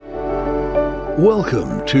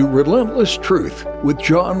Welcome to Relentless Truth with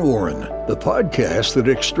John Warren, the podcast that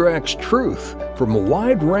extracts truth from a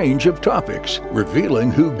wide range of topics, revealing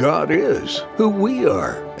who God is, who we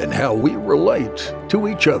are, and how we relate to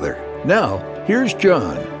each other. Now, here's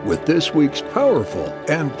John with this week's powerful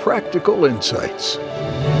and practical insights.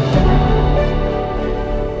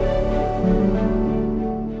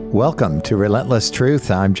 Welcome to Relentless Truth.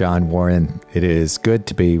 I'm John Warren. It is good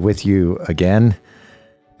to be with you again.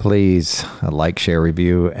 Please like, share,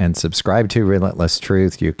 review, and subscribe to Relentless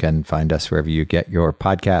Truth. You can find us wherever you get your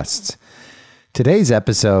podcasts. Today's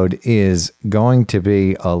episode is going to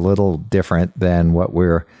be a little different than what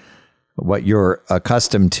you're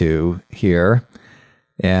accustomed to here.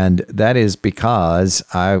 And that is because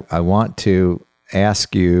I want to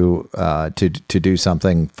ask you to do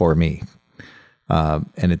something for me. And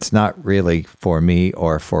it's not really for me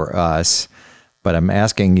or for us, but I'm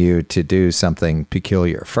asking you to do something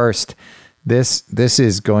peculiar. First, this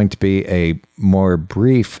is going to be a more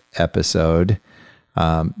brief episode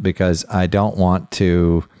because I don't want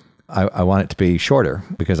to. I want it to be shorter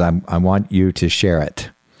because I want you to share it.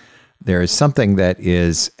 There is something that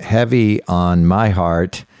is heavy on my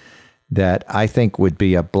heart that I think would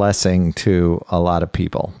be a blessing to a lot of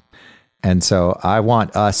people, and so I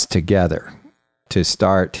want us together to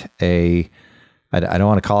start I don't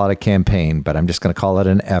want to call it a campaign, but I'm just going to call it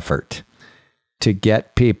an effort to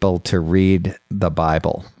get people to read the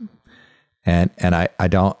Bible. And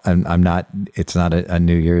I'm not, it's not a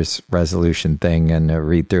New Year's resolution thing and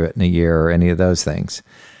read through it in a year or any of those things.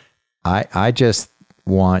 I just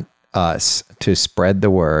want us to spread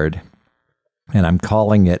the word, and I'm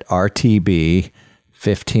calling it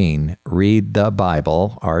RTB15, Read the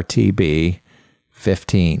Bible,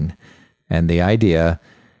 RTB15. And the idea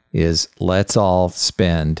is let's all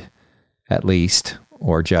spend at least,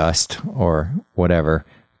 or just, or whatever,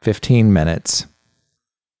 15 minutes.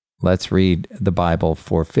 Let's read the Bible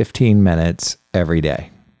for 15 minutes every day.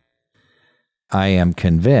 I am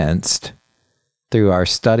convinced through our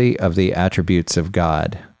study of the attributes of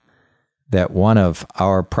God that one of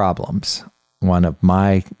our problems, one of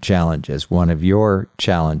my challenges, one of your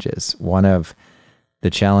challenges, one of the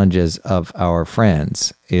challenges of our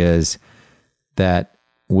friends is that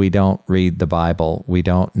we don't read the Bible. We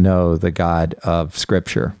don't know the God of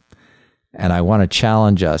Scripture. And I want to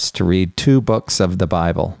challenge us to read 2 books of the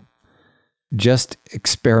Bible, just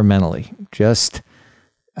experimentally.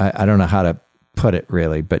 I don't know how to put it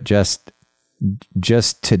really, but just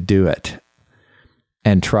to do it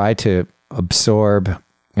and try to absorb.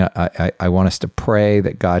 I want us to pray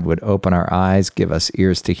that God would open our eyes, give us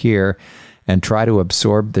ears to hear, and try to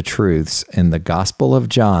absorb the truths in the Gospel of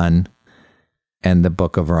John and the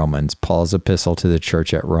book of Romans, Paul's epistle to the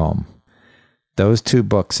church at Rome. Those 2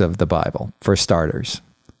 books of the Bible, for starters.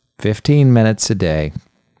 15 minutes a day,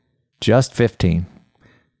 just 15.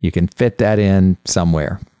 You can fit that in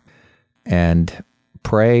somewhere. And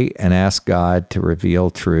pray and ask God to reveal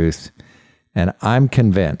truth. And I'm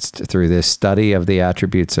convinced through this study of the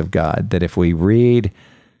attributes of God that if we read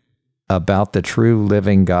about the true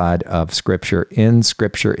living God of Scripture in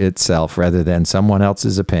Scripture itself rather than someone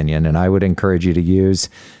else's opinion. And I would encourage you to use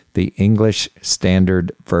the English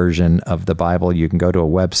Standard Version of the Bible. You can go to a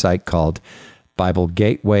website called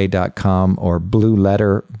BibleGateway.com or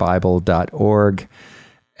BlueLetterBible.org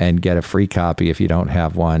and get a free copy if you don't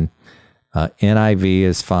have one. NIV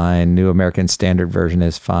is fine. New American Standard Version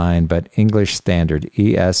is fine, but English Standard,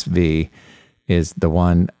 ESV, is the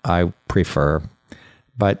one I prefer.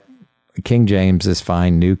 But King James is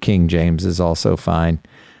fine. New King James is also fine.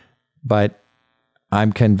 But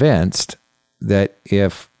I'm convinced that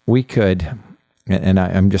if we could, and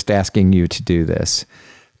I'm just asking you to do this,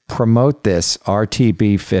 promote this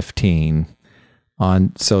RTB15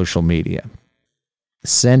 on social media.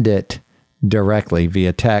 Send it directly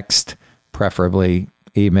via text, preferably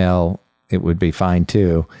email, it would be fine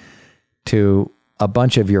too, to a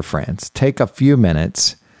bunch of your friends. Take a few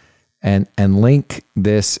minutes and link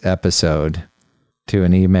this episode to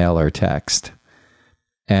an email or text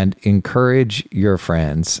and encourage your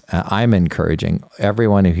friends. I'm encouraging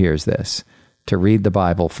everyone who hears this to read the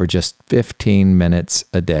Bible for just 15 minutes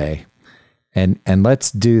a day. And let's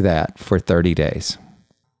do that for 30 days.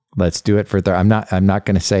 Let's do it for 30. I'm not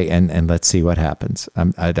going to say, and let's see what happens.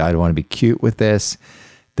 I don't want to be cute with this.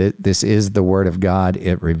 This is the Word of God.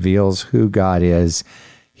 It reveals who God is.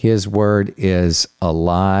 His word is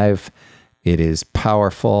alive. It is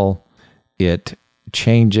powerful. It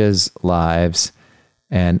changes lives.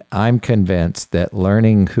 And I'm convinced that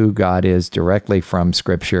learning who God is directly from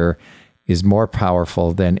Scripture is more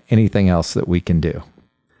powerful than anything else that we can do.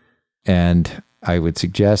 And I would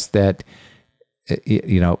suggest that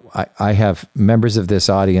I have members of this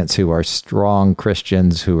audience who are strong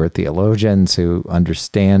Christians, who are theologians, who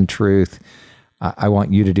understand truth. I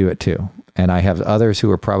want you to do it too. And I have others who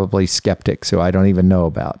are probably skeptics who I don't even know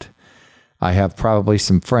about. I have probably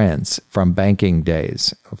some friends from banking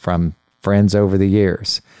days, from friends over the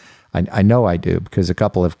years. I know I do because a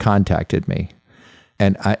couple have contacted me.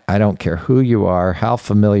 And I don't care who you are, how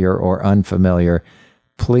familiar or unfamiliar,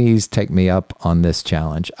 please take me up on this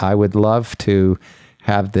challenge. I would love to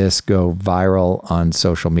have this go viral on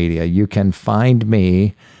social media. You can find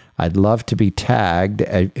me. I'd love to be tagged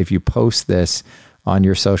if you post this on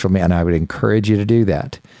your social media, and I would encourage you to do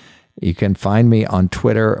that. You can find me on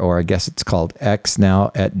Twitter, or I guess it's called X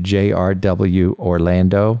now, at JRW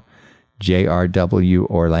Orlando, JRW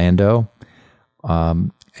Orlando.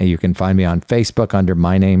 And you can find me on Facebook under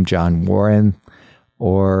my name, John Warren,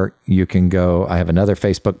 or you can go, I have another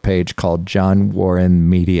Facebook page called John Warren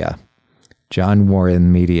Media. John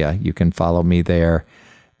Warren Media. You can follow me there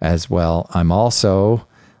as well. I'm also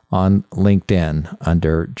on LinkedIn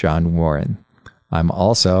under John Warren. I'm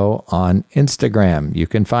also on Instagram. You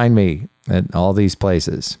can find me at all these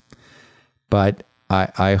places. But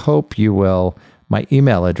I hope you will. My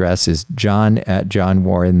email address is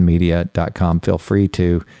john@johnwarrenmedia.com. Feel free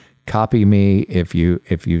to copy me if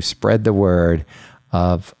you spread the word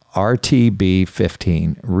of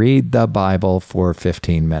RTB15. Read the Bible for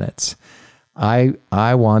 15 minutes. I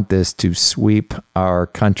want this to sweep our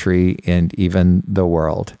country and even the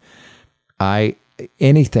world.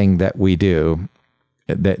 Anything that we do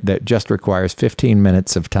that just requires 15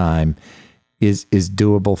 minutes of time is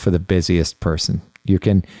doable for the busiest person. You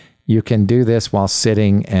can do this while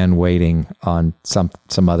sitting and waiting on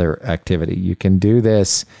some other activity. You can do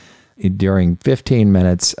this during 15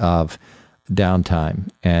 minutes of downtime.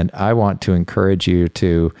 And I want to encourage you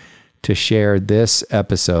to share this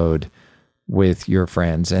episode with your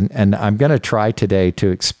friends. And I'm going to try today to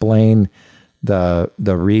explain the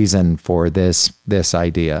reason for this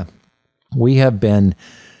idea. We have been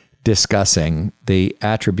discussing the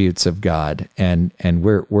attributes of God, and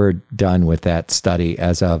we're done with that study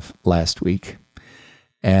as of last week.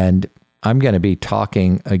 And I'm going to be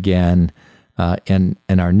talking again in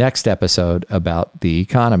our next episode about the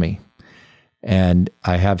economy. And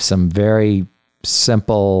I have some very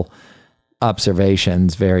simple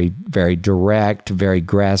observations, very, very direct, very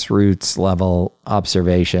grassroots level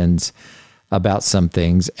observations about some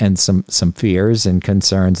things and some fears and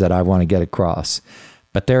concerns that I want to get across.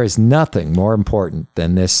 But there is nothing more important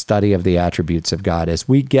than this study of the attributes of God. As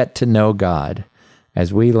we get to know God,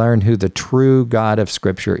 as we learn who the true God of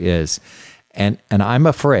Scripture is, and I'm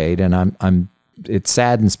afraid, and it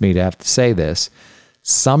saddens me to have to say this,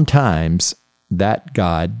 sometimes that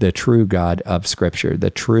God, the true God of Scripture, the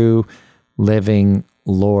true living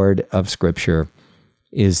Lord of Scripture,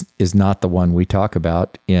 is not the one we talk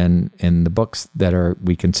about in the books that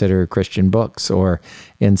we consider Christian books, or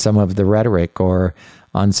in some of the rhetoric, or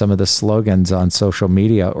on some of the slogans on social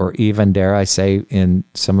media, or even, dare I say, in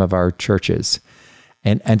some of our churches.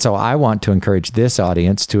 And so I want to encourage this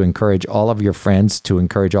audience, to encourage all of your friends, to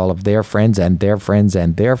encourage all of their friends and their friends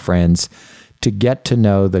and their friends to get to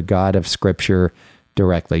know the God of Scripture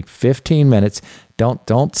directly. 15 minutes.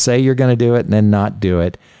 Don't say you're going to do it and then not do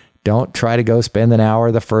it. Don't try to go spend an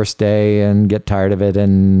hour the first day and get tired of it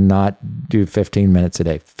and not do 15 minutes a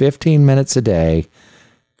day. 15 minutes a day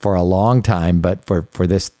for a long time, but for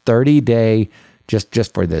this 30-day,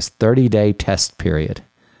 just for this 30-day test period.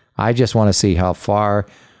 I just want to see how far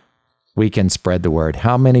we can spread the word.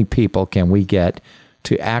 How many people can we get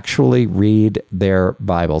to actually read their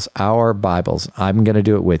Bibles, our Bibles? I'm going to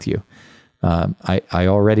do it with you. I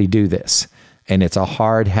already do this, and it's a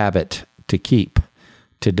hard habit to keep,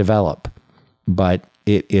 to develop, but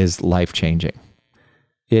it is life-changing.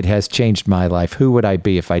 It has changed my life. Who would I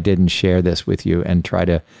be if I didn't share this with you and try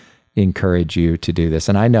to encourage you to do this?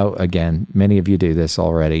 And I know, again, many of you do this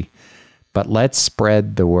already, but let's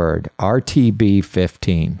spread the word.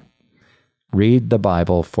 RTB15. Read the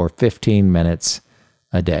Bible for 15 minutes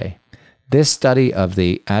a day. This study of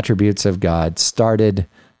the attributes of God started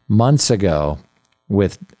months ago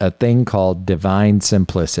with a thing called divine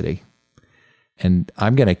simplicity. And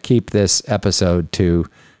I'm going to keep this episode to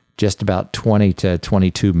just about 20 to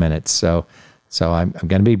 22 minutes. So I'm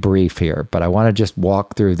going to be brief here, but I want to just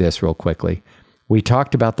walk through this real quickly. We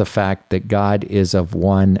talked about the fact that God is of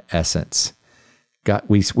one essence. God,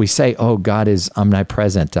 we say, oh, God is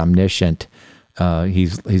omnipresent, omniscient.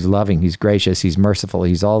 He's loving, he's gracious, he's merciful,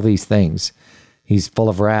 he's all these things. He's full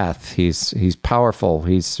of wrath, he's powerful,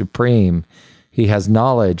 he's supreme. He has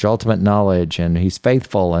knowledge, ultimate knowledge, and he's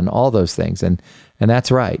faithful, and all those things. And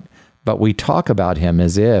that's right. but we talk about him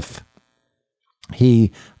as if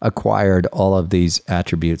he acquired all of these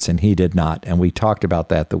attributes, and he did not. And we talked about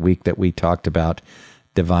that the week that we talked about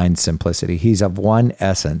divine simplicity. He's of one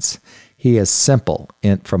essence. He is simple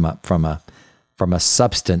from a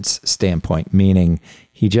substance standpoint, meaning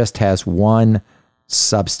he just has one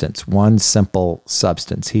substance, one simple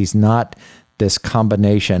substance. He's not this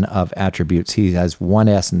combination of attributes. He has one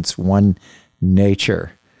essence, one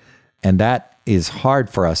nature. And that is hard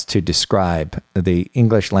for us to describe. The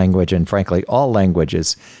English language, and frankly, all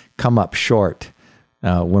languages, come up short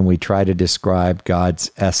when we try to describe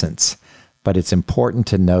God's essence. But it's important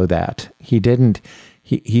to know that.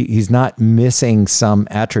 He's not missing some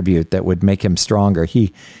attribute that would make him stronger.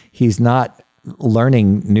 He's not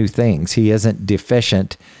learning new things. He isn't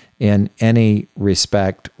deficient in any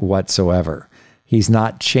respect whatsoever. He's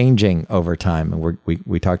not changing over time. And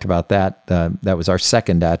we talked about that. That was our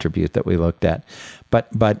second attribute that we looked at. But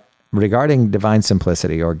regarding divine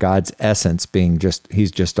simplicity, or God's essence being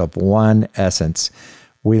he's just of one essence,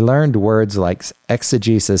 we learned words like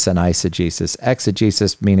exegesis and eisegesis.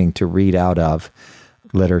 Exegesis meaning to read out of.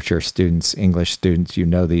 Literature students, English students, you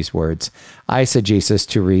know these words. Eisegesis,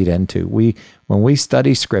 to read into. When we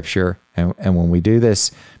study Scripture, and when we do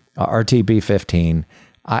this RTB15,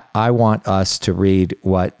 I want us to read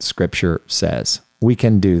what Scripture says. We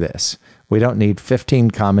can do this. We don't need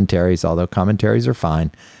 15 commentaries, although commentaries are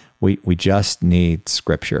fine. We just need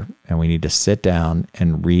Scripture, and we need to sit down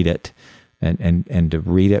and read it, and to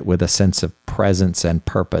read it with a sense of presence and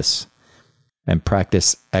purpose, and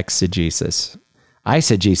practice exegesis.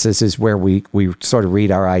 Eisegesis is where we sort of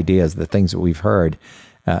read our ideas, the things that we've heard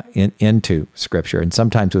into Scripture. And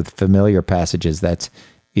sometimes with familiar passages, that's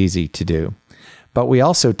easy to do. But we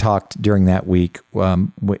also talked during that week,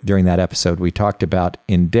 during that episode, we talked about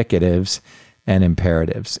indicatives and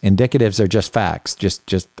imperatives. Indicatives are just facts,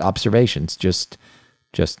 just observations, just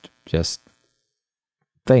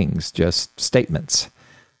things, just statements,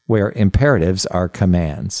 where imperatives are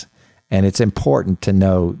commands. And it's important to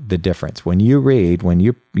know the difference. When you read, when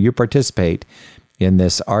you participate in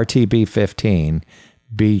this RTB15,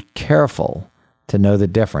 be careful to know the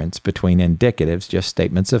difference between indicatives, just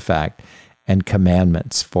statements of fact, and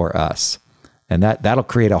commandments for us. And that'll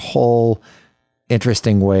create a whole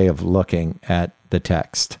interesting way of looking at the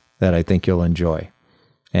text that I think you'll enjoy.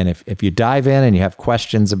 And if you dive in and you have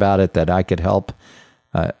questions about it that I could help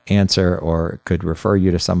answer, or could refer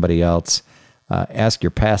you to somebody else, ask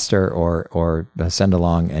your pastor, or send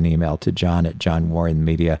along an email to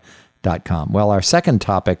john@johnwarrenmedia.com. Well, our second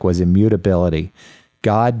topic was immutability,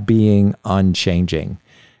 God being unchanging.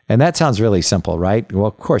 And that sounds really simple, right? Well,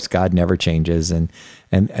 of course, God never changes.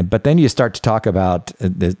 But then you start to talk about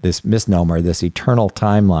this misnomer, this eternal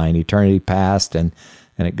timeline, eternity past, and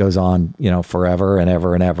it goes on, forever and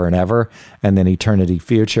ever and ever and ever, and then eternity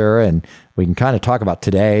future. And we can kind of talk about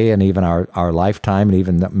today and even our lifetime, and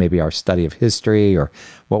even maybe our study of history, or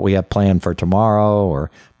what we have planned for tomorrow,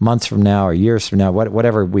 or months from now, or years from now,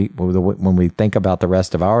 whatever when we think about the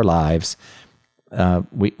rest of our lives.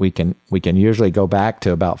 We can usually go back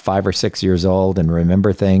to about 5 or 6 years old and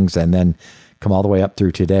remember things, and then come all the way up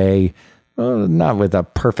through today, not with a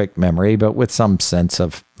perfect memory, but with some sense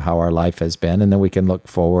of how our life has been. And then we can look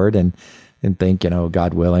forward and think,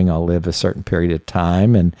 God willing, I'll live a certain period of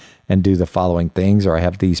time and do the following things, or I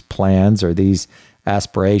have these plans or these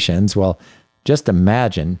aspirations. Well, just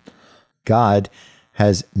imagine God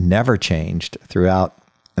has never changed throughout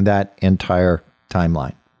that entire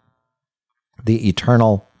timeline. The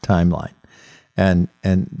eternal timeline. And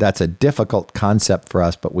that's a difficult concept for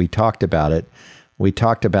us, but we talked about it. We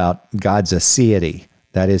talked about God's aseity.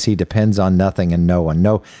 That is, he depends on nothing and no one.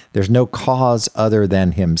 No, there's no cause other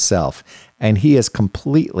than himself. And he is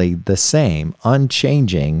completely the same,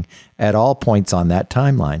 unchanging at all points on that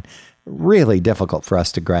timeline. Really difficult for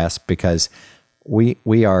us to grasp, because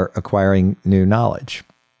we are acquiring new knowledge.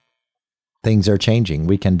 Things are changing.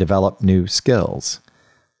 We can develop new skills.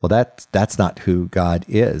 Well, that's not who God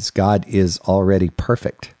is. God is already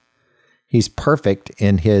perfect. He's perfect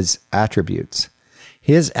in his attributes.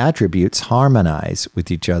 His attributes harmonize with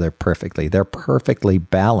each other perfectly. They're perfectly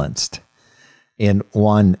balanced in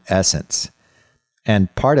one essence.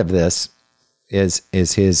 And part of this is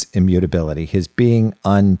his immutability, his being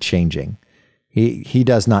unchanging. He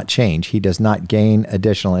does not change. He does not gain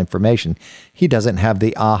additional information. He doesn't have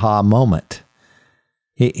the aha moment.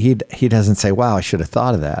 He doesn't say, wow, I should have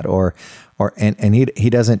thought of that, and he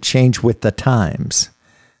doesn't change with the times.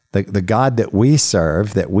 The God that we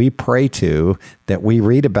serve, that we pray to, that we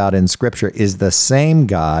read about in Scripture, is the same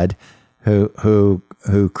God who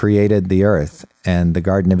created the earth and the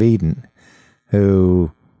Garden of Eden,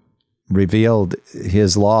 who revealed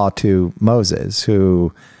his law to Moses,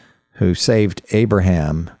 who saved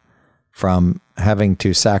Abraham from having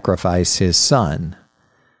to sacrifice his son,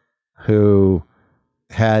 who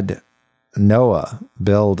had Noah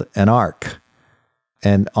build an ark,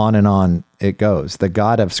 and on it goes. The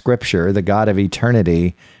God of Scripture, the God of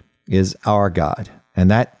eternity, is our God. And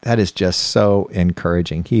that is just so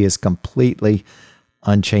encouraging. He is completely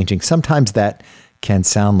unchanging. Sometimes that can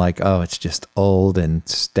sound like, oh, it's just old and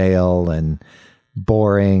stale and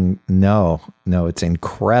boring. No, it's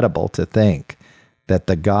incredible to think that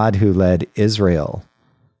the God who led Israel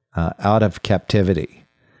out of captivity,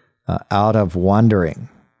 out of wandering,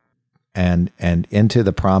 and into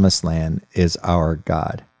the promised land is our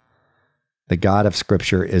God. The God of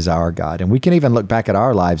Scripture is our God. And we can even look back at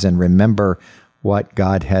our lives and remember what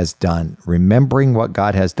God has done, remembering what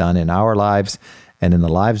God has done in our lives and in the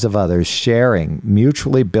lives of others, sharing,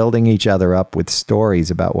 mutually building each other up with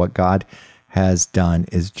stories about what God has done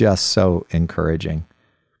is just so encouraging.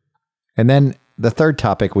 And then the third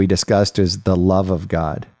topic we discussed is the love of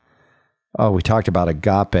God. Oh, we talked about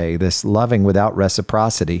agape, this loving without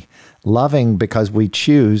reciprocity, loving because we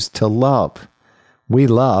choose to love. We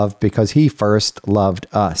love because he first loved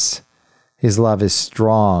us. His love is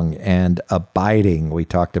strong and abiding, we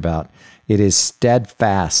talked about. It is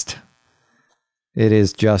steadfast. It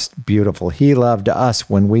is just beautiful. He loved us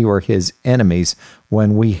when we were his enemies,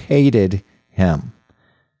 when we hated him.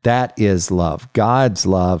 That is love. God's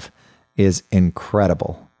love is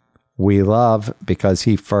incredible. We love because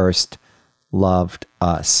he first loved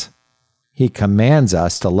us. He commands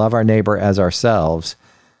us to love our neighbor as ourselves,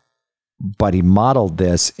 but he modeled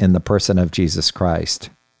this in the person of Jesus Christ,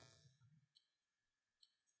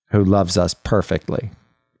 who loves us perfectly.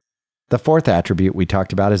 The fourth attribute we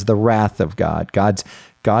talked about is the wrath of God.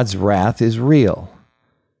 God's wrath is real.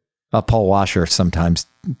 Paul Washer sometimes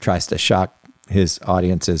tries to shock his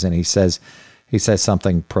audiences, and he says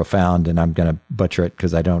something profound, and I'm going to butcher it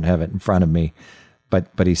because I don't have it in front of me.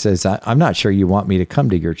 But he says, I'm not sure you want me to come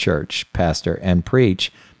to your church, Pastor, and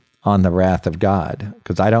preach on the wrath of God,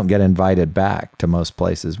 because I don't get invited back to most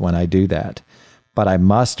places when I do that. But I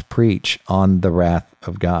must preach on the wrath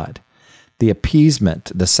of God. The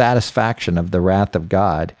appeasement, the satisfaction of the wrath of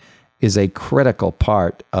God is a critical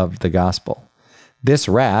part of the gospel. This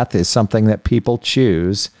wrath is something that people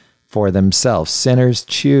choose for themselves. Sinners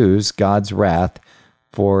choose God's wrath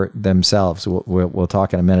for themselves. We'll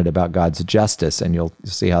talk in a minute about God's justice, and you'll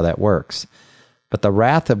see how that works. But the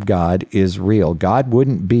wrath of God is real. God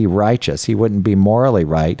wouldn't be righteous. He wouldn't be morally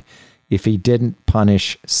right if he didn't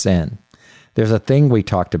punish sin. There's a thing we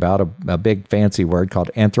talked about, a big fancy word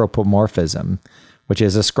called anthropomorphism, which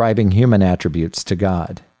is ascribing human attributes to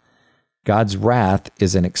God. God's wrath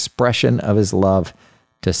is an expression of his love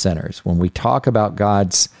to sinners. When we talk about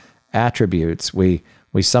God's attributes, we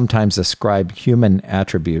sometimes ascribe human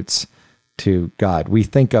attributes to God. We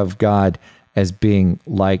think of God as being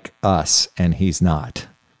like us, and he's not.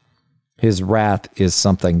 His wrath is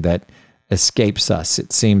something that escapes us.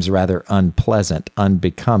 It seems rather unpleasant,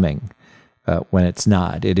 unbecoming, when it's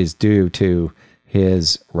not. It is due to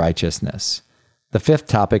his righteousness. The fifth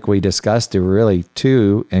topic we discussed, there were really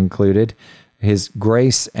two included, his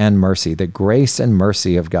grace and mercy, the grace and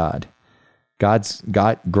mercy of God.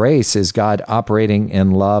 Grace is God operating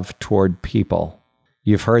in love toward people.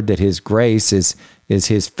 You've heard that his grace is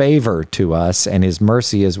his favor to us, and his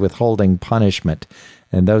mercy is withholding punishment.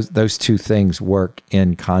 And those two things work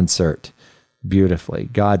in concert beautifully.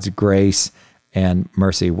 God's grace and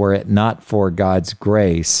mercy. Were it not for God's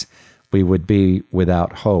grace, we would be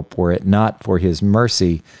without hope. Were it not for his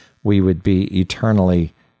mercy, we would be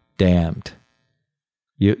eternally damned.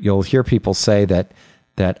 You'll hear people say that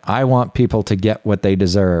I want people to get what they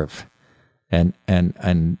deserve. And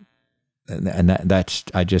that's,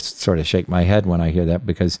 I just sort of shake my head when I hear that,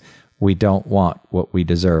 because we don't want what we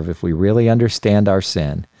deserve. If we really understand our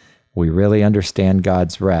sin, we really understand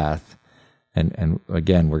God's wrath, and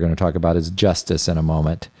again, we're going to talk about his justice in a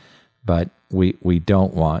moment, but we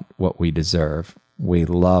don't want what we deserve. We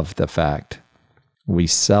love the fact, we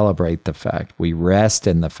celebrate the fact, we rest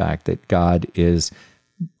in the fact that God is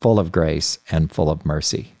full of grace and full of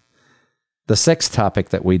mercy. The sixth topic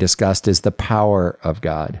that we discussed is the power of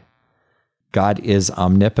God. God is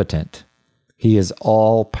omnipotent. He is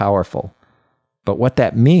all-powerful. But what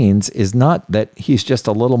that means is not that he's just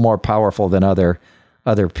a little more powerful than other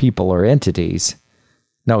people or entities.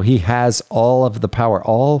 No, he has all of the power.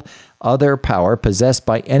 All other power possessed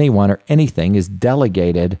by anyone or anything is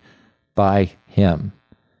delegated by him.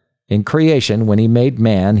 In creation, when he made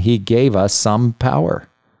man, he gave us some power.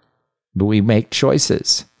 But we make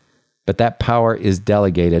choices. but that power is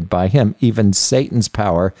delegated by him. Even Satan's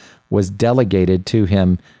power was delegated to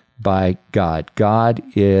him by God. God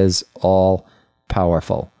is all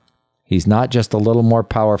powerful. He's not just a little more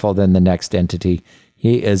powerful than the next entity.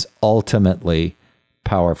 He is ultimately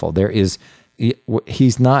powerful.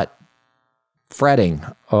 He's not fretting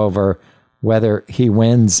over whether he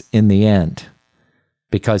wins in the end,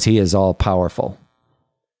 because he is all powerful.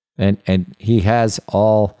 And he has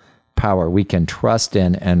all power. We can trust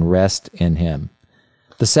in and rest in him.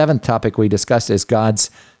 The seventh topic we discussed is God's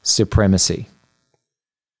supremacy.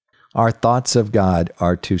 Our thoughts of God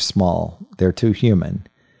are too small. They're too human.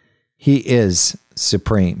 He is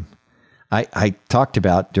supreme. I talked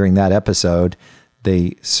about during that episode,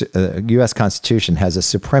 the U.S. Constitution has a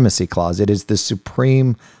supremacy clause. It is the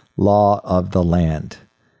supreme law of the land.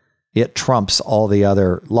 It trumps all the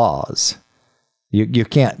other laws. You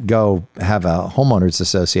can't go have a homeowners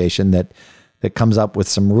association that comes up with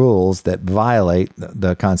some rules that violate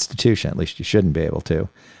the Constitution. At least you shouldn't be able to.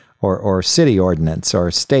 Or city ordinance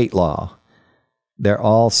or state law. They're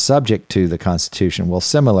all subject to the Constitution. Well,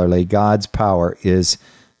 similarly, God's power is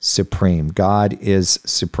supreme. God is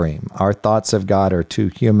supreme. Our thoughts of God are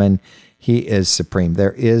too human. He is supreme.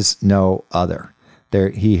 There is no other.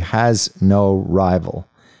 He has no rival.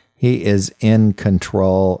 He is in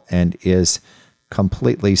control and is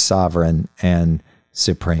completely sovereign and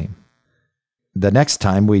supreme. The next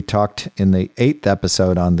time we talked in the 8th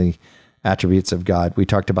episode on the attributes of God, we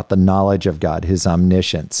talked about the knowledge of God, his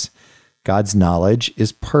omniscience. God's knowledge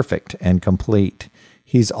is perfect and complete.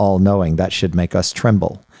 He's all-knowing. That should make us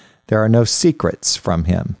tremble. There are no secrets from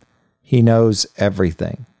him. He knows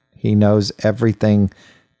everything. He knows everything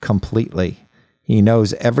completely. He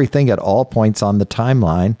knows everything at all points on the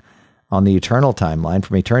timeline, on the eternal timeline,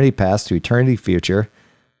 from eternity past to eternity future.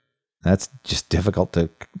 That's just difficult to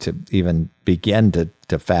even begin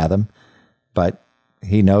to fathom. But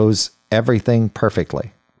he knows everything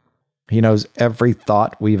perfectly. He knows every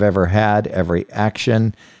thought we've ever had, every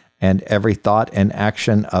action, and every thought and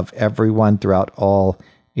action of everyone throughout all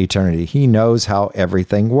eternity. He knows how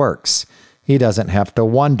everything works. He doesn't have to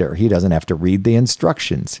wonder. He doesn't have to read the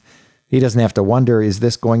instructions. He doesn't have to wonder, is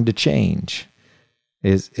this going to change?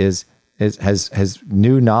 Has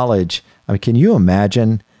new knowledge. I mean, can you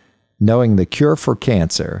imagine knowing the cure for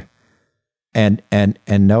cancer and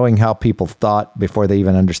knowing how people thought before they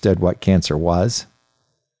even understood what cancer was?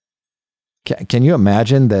 Can you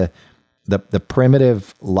imagine the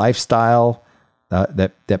primitive lifestyle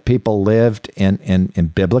that people lived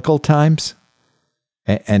in biblical times,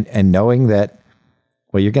 and knowing that,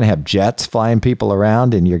 well, you're going to have jets flying people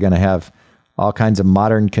around, and you're going to have all kinds of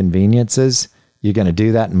modern conveniences. You're going to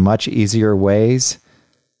do that in much easier ways.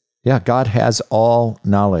 Yeah, God has all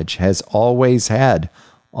knowledge, has always had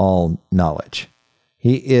all knowledge.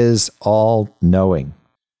 He is all-knowing.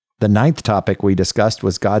 The 9th topic we discussed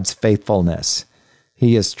was God's faithfulness.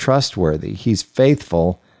 He is trustworthy. He's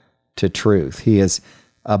faithful to truth. He is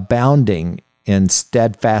abounding in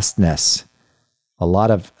steadfastness. A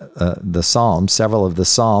lot of the Psalms, several of the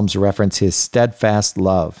Psalms reference his steadfast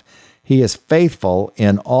love. He is faithful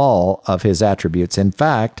in all of his attributes. In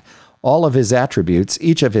fact, all of his attributes,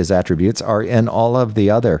 each of his attributes, are in all of the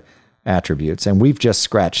other attributes. And we've just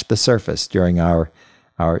scratched the surface during our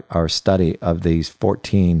study of these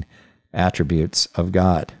 14 attributes of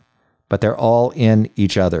God. But they're all in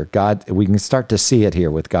each other. God, we can start to see it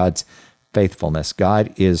here with God's faithfulness.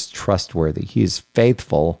 God is trustworthy. He's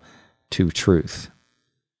faithful to truth.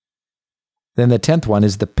 Then the 10th one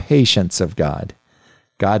is the patience of God.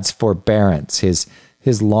 God's forbearance,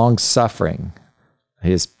 his long-suffering,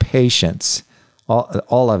 his patience,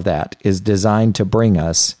 all of that is designed to bring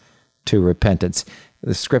us to repentance.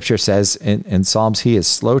 The scripture says in Psalms, he is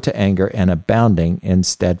slow to anger and abounding in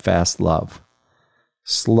steadfast love.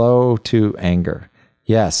 Slow to anger.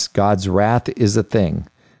 Yes, God's wrath is a thing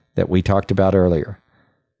that we talked about earlier.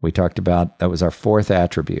 We talked about, that was our 4th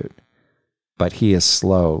attribute. But he is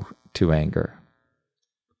slow to anger.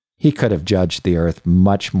 He could have judged the earth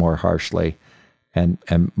much more harshly and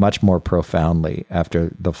much more profoundly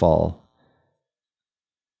after the fall.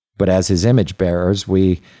 But as his image bearers,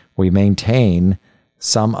 we maintain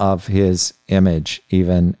some of his image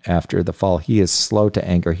even after the fall. He is slow to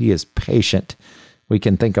anger. He is patient. We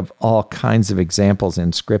can think of all kinds of examples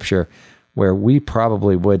in Scripture where we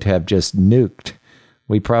probably would have just nuked.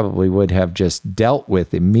 We probably would have just dealt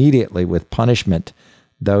with immediately with punishment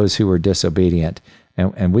those who were disobedient.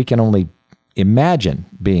 And we can only imagine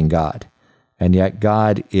being God. And yet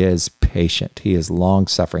God is patient. He is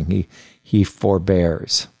long-suffering. He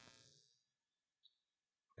forbears.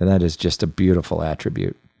 And that is just a beautiful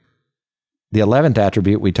attribute. The 11th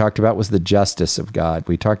attribute we talked about was the justice of God.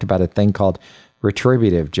 We talked about a thing called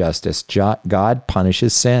retributive justice. God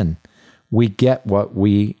punishes sin. We get what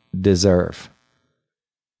we deserve.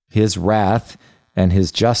 His wrath and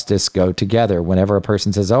his justice go together. Whenever a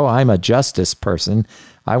person says, oh, I'm a justice person,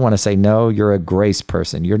 I want to say, no, you're a grace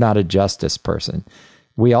person. You're not a justice person.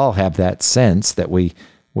 We all have that sense that we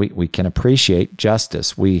can appreciate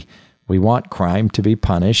justice. We want crime to be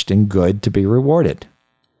punished and good to be rewarded.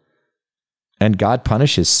 And God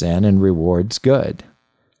punishes sin and rewards good.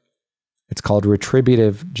 It's called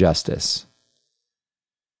retributive justice.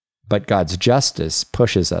 But God's justice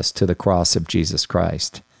pushes us to the cross of Jesus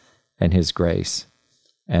Christ and his grace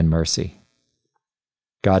and mercy.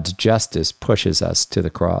 God's justice pushes us to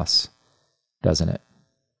the cross, doesn't it?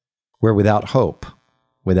 We're without hope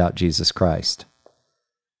without Jesus Christ.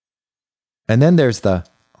 And then there's the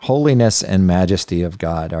holiness and majesty of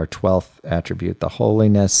God, our 12th attribute, the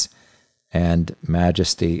holiness and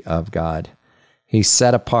majesty of God. He's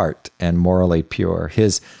set apart and morally pure.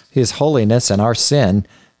 His holiness and our sin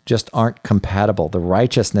just aren't compatible. The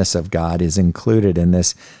righteousness of God is included in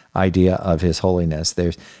this idea of his holiness.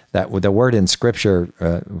 There's that the word in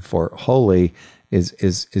Scripture for holy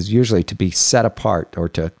is usually to be set apart or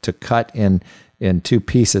to cut in two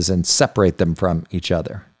pieces and separate them from each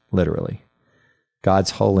other, literally.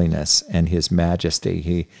 God's holiness and his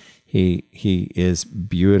majesty. He is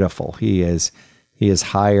beautiful. He is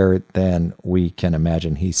higher than we can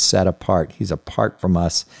imagine. He's set apart. He's apart from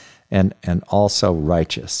us and also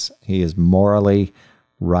righteous. He is morally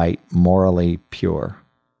right, morally pure.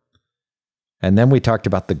 And then we talked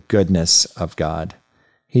about the goodness of God.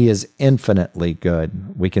 He is infinitely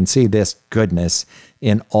good. We can see this goodness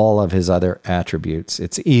in all of his other attributes.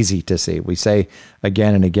 It's easy to see. We say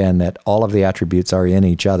again and again that all of the attributes are in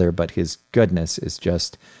each other, but his goodness is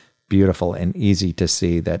just beautiful and easy to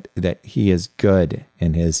see that he is good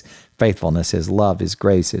in his faithfulness, his love, his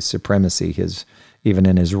grace, his supremacy, even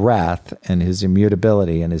in his wrath and his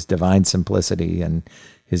immutability and his divine simplicity, and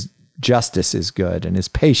his justice is good and his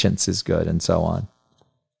patience is good, and so on.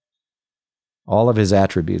 All of his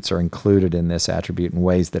attributes are included in this attribute in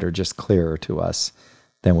ways that are just clearer to us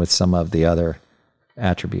than with some of the other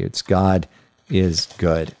attributes. God is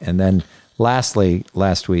good. And then lastly,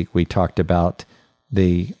 last week we talked about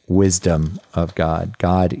the wisdom of God.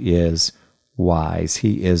 God is wise.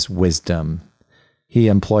 He is wisdom. He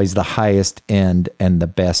employs the highest end and the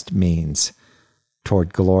best means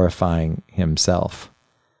toward glorifying himself.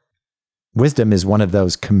 Wisdom is one of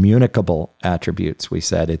those communicable attributes. We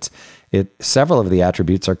said several of the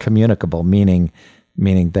attributes are communicable, meaning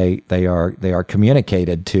they are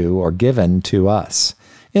communicated to or given to us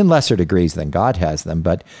in lesser degrees than God has them.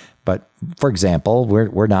 But for example,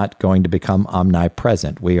 we're not going to become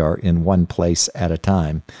omnipresent. We are in one place at a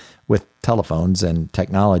time. With telephones and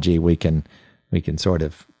technology, we can sort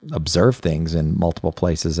of observe things in multiple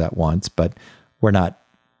places at once, but we're not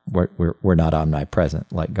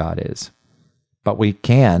omnipresent like God is. But we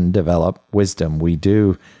can develop wisdom. We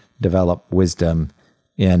do develop wisdom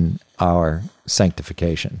in our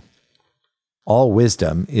sanctification. All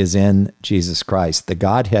wisdom is in Jesus Christ. The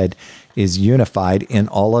Godhead is unified in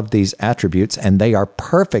all of these attributes, and they are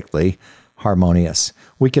perfectly harmonious.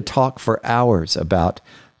 We could talk for hours about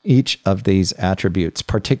each of these attributes,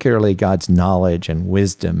 particularly God's knowledge and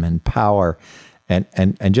wisdom and power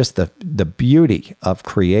and just the beauty of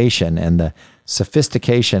creation and the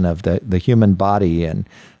sophistication of the human body. And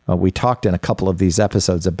we talked in a couple of these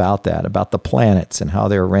episodes about that, about the planets and how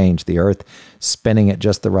they're arranged, the Earth spinning at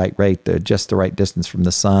just the right rate, just the right distance from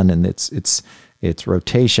the sun, and its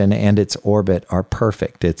rotation and its orbit are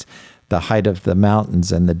perfect. It's the height of the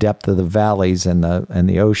mountains and the depth of the valleys and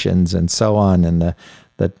the oceans and so on, and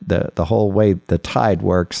the whole way the tide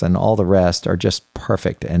works and all the rest are just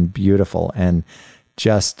perfect and beautiful and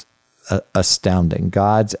just astounding.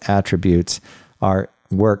 God's attributes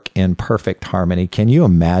work in perfect harmony. Can you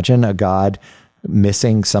imagine a God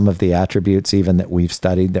missing some of the attributes even that we've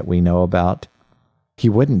studied, that we know about? He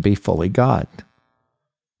wouldn't be fully God.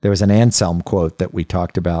 There was an Anselm quote that we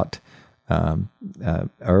talked about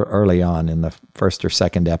early on in the first or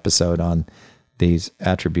second episode on these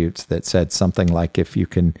attributes that said something like, if you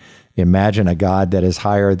can imagine a God that is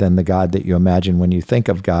higher than the God that you imagine when you think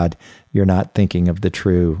of God, you're not thinking of the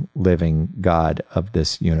true living God of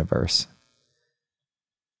this universe.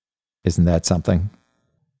 Isn't that something?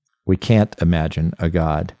 We can't imagine a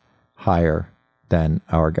God higher than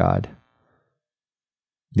our God.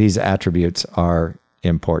 These attributes are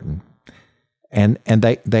important. And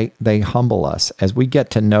they humble us as we get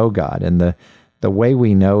to know God. And the way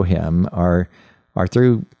we know him are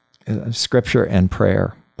through Scripture and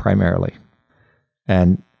prayer primarily.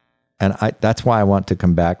 And that's why I want to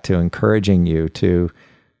come back to encouraging you to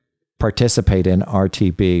participate in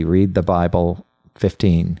RTB, Read the Bible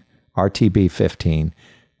 15, RTB 15.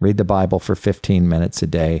 Read the Bible for 15 minutes a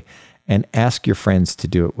day and ask your friends to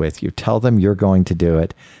do it with you. Tell them you're going to do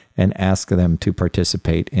it and ask them to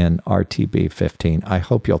participate in RTB 15. I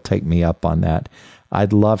hope you'll take me up on that.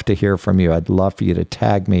 I'd love to hear from you. I'd love for you to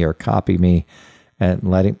tag me or copy me and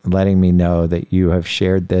letting me know that you have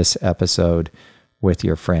shared this episode with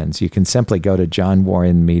your friends. You can simply go to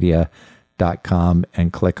johnwarrenmedia.com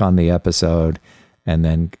and click on the episode and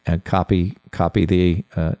then copy the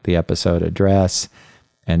episode address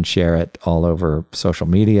and share it all over social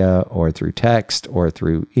media or through text or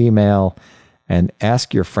through email, and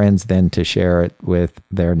ask your friends then to share it with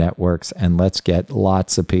their networks. And let's get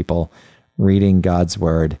lots of people reading God's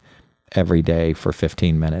Word every day for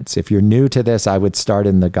 15 minutes. If you're new to this, I would start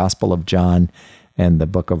in the Gospel of John and the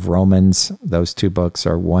book of Romans. Those two books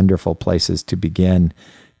are wonderful places to begin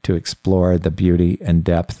to explore the beauty and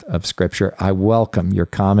depth of Scripture. I welcome your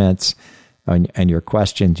comments and your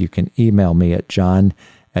questions. You can email me at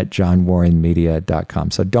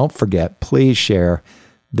john@johnwarrenmedia.com. So don't forget, please share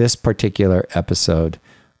this particular episode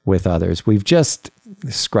with others. We've just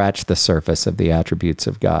scratched the surface of the attributes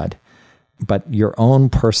of God, but your own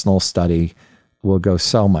personal study will go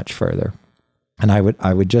so much further. And I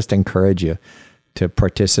would just encourage you to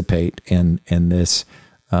participate in this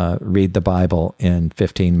read the Bible in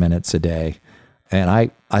 15 minutes a day. And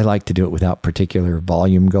I like to do it without particular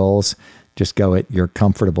volume goals. Just go at your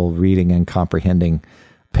comfortable reading and comprehending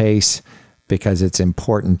pace, because it's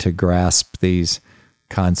important to grasp these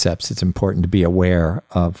concepts. It's important to be aware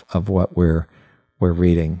of what we're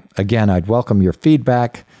reading. Again, I'd welcome your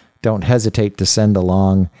feedback. Don't hesitate to send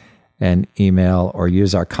along an email or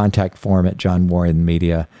use our contact form at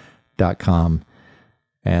johnwarrenmedia.com.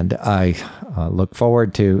 And I look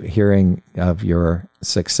forward to hearing of your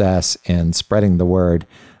success in spreading the word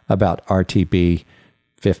about RTB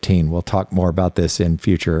 15. We'll talk more about this in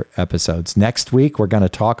future episodes. Next week, we're going to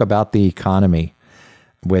talk about the economy,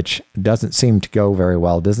 which doesn't seem to go very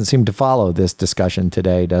well. Doesn't seem to follow this discussion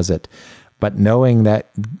today, does it? But knowing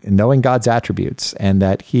God's attributes and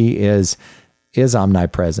that He is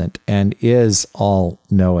omnipresent and is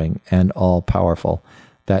all-knowing and all-powerful,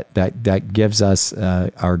 that gives us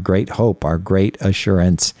our great hope, our great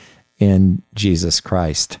assurance in Jesus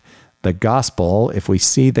Christ. The gospel, if we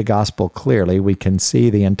see the gospel clearly, we can see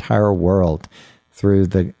the entire world through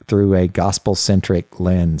a gospel-centric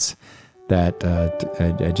lens that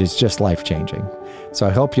is just life-changing. So I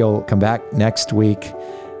hope you'll come back next week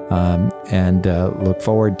and look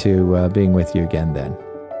forward to being with you again then.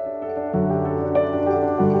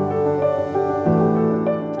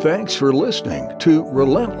 Thanks for listening to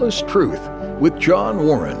Relentless Truth with John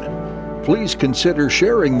Warren. Please consider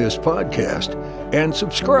sharing this podcast and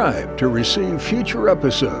subscribe to receive future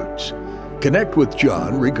episodes. Connect with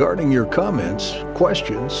John regarding your comments,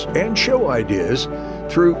 questions, and show ideas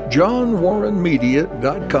through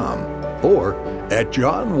johnwarrenmedia.com or at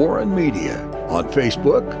John Warren Media on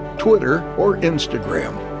Facebook, Twitter, or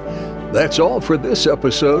Instagram. That's all for this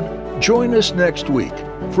episode. Join us next week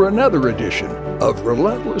for another edition of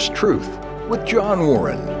Relentless Truth with John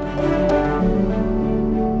Warren.